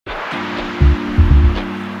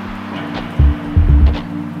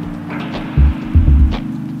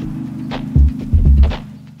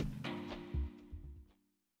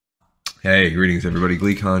Hey, greetings everybody,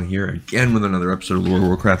 GleeCon here again with another episode of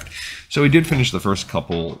Warcraft. So we did finish the first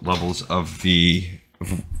couple levels of the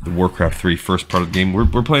Warcraft 3 first part of the game. We're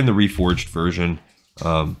playing the reforged version,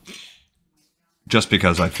 just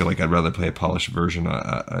because I feel like I'd rather play a polished version.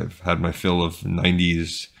 I've had my fill of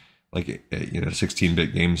 90s, like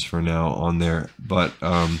 16-bit games for now on there, but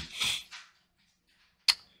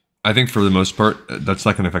I think for the most part, that's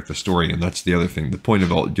not going to affect the story, and that's the other thing. The point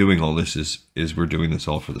of doing all this is we're doing this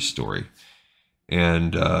all for the story.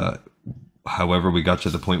 And however, we got to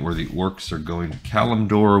the point where the orcs are going to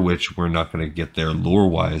Kalimdor, which we're not going to get there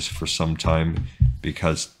lore-wise for some time,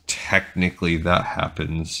 because technically that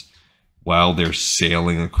happens while they're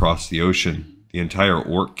sailing across the ocean. The entire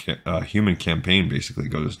orc human campaign basically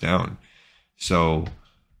goes down. So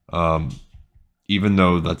even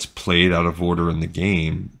though that's played out of order in the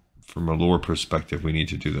game, from a lore perspective, we need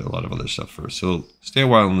to do a lot of other stuff first. So stay a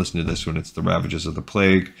while and listen to this one. It's the Ravages of the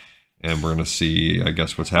Plague, and we're going to see, I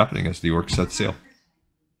guess, what's happening as the orcs set sail.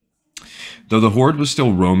 Though the Horde was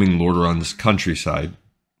still roaming Lordran's countryside,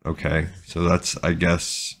 okay, so that's, I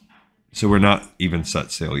guess, so we're not even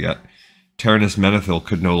set sail yet. Tyrannus Menethil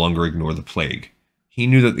could no longer ignore the plague. He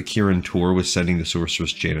knew that the Kirin Tor was sending the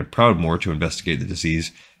sorceress Jaina Proudmoore to investigate the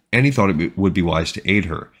disease, and he thought it would be wise to aid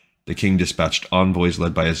her. The king dispatched envoys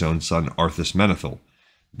led by his own son, Arthas Menethil.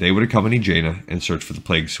 They would accompany Jaina and search for the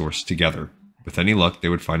plague source together. With any luck, they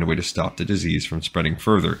would find a way to stop the disease from spreading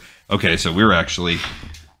further. Okay, so we're a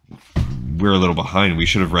little behind. We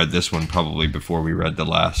should have read this one probably before we read the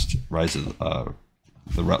last last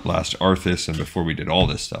Arthas and before we did all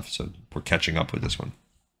this stuff. So we're catching up with this one.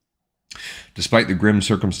 Despite the grim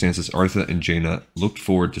circumstances, Arthas and Jaina looked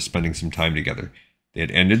forward to spending some time together. They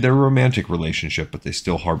had ended their romantic relationship, but they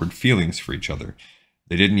still harbored feelings for each other.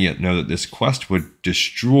 They didn't yet know that this quest would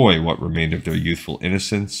destroy what remained of their youthful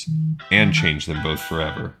innocence and change them both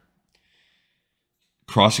forever.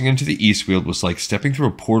 Crossing into the Eastfield was like stepping through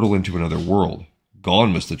a portal into another world.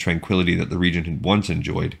 Gone was the tranquility that the region had once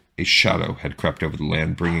enjoyed. A shadow had crept over the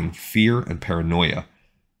land, bringing fear and paranoia.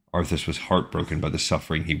 Arthas was heartbroken by the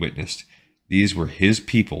suffering he witnessed. These were his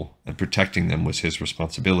people, and protecting them was his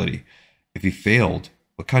responsibility. If he failed,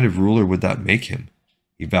 what kind of ruler would that make him?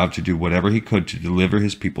 He vowed to do whatever he could to deliver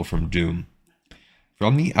his people from doom.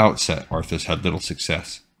 From the outset, Arthas had little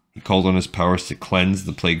success. He called on his powers to cleanse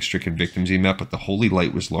the plague-stricken victims he met, but the holy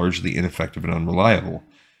light was largely ineffective and unreliable.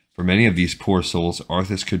 For many of these poor souls,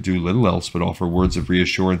 Arthas could do little else but offer words of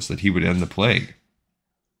reassurance that he would end the plague.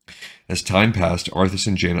 As time passed, Arthas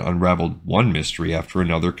and Jaina unraveled one mystery after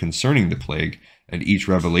another concerning the plague, and each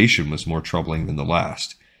revelation was more troubling than the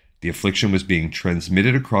last. The affliction was being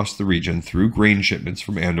transmitted across the region through grain shipments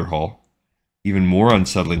from Anderhall. Even more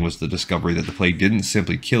unsettling was the discovery that the plague didn't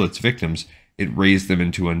simply kill its victims, it raised them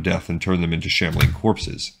into undeath and turned them into shambling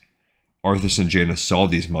corpses. Arthas and Jaina saw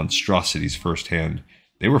these monstrosities firsthand.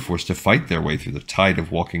 They were forced to fight their way through the tide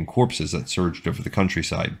of walking corpses that surged over the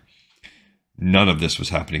countryside. None of this was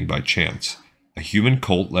happening by chance. A human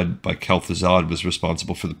cult led by Kel'Thuzad was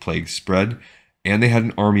responsible for the plague's spread, and they had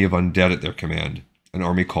an army of undead at their command. An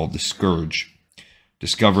army called the Scourge.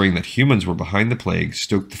 Discovering that humans were behind the plague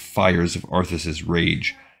stoked the fires of Arthas'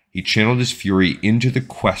 rage. He channeled his fury into the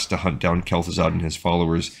quest to hunt down Kel'Thuzad and his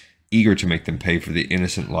followers, eager to make them pay for the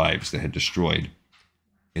innocent lives they had destroyed.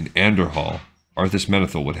 In Anderhall, Arthas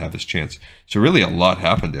Menethil would have his chance. So really a lot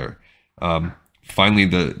happened there. Finally,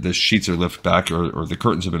 the sheets are lifted back, or the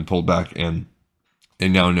curtains have been pulled back, and they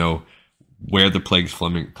now know where the plague's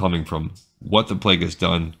coming from, what the plague has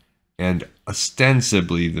done, and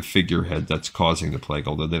ostensibly the figurehead that's causing the plague,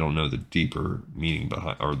 although they don't know the deeper meaning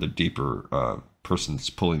behind, or the deeper person's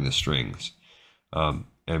pulling the strings. And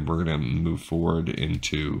we're going to move forward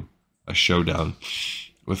into a showdown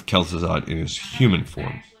with Kel'Thuzad in his human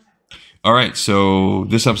form. All right, so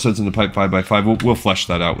this episode's in the pipe 5x5. We'll flesh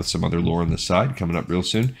that out with some other lore on the side coming up real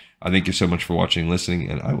soon. I thank you so much for watching and listening,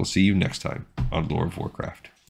 and I will see you next time on Lore of Warcraft.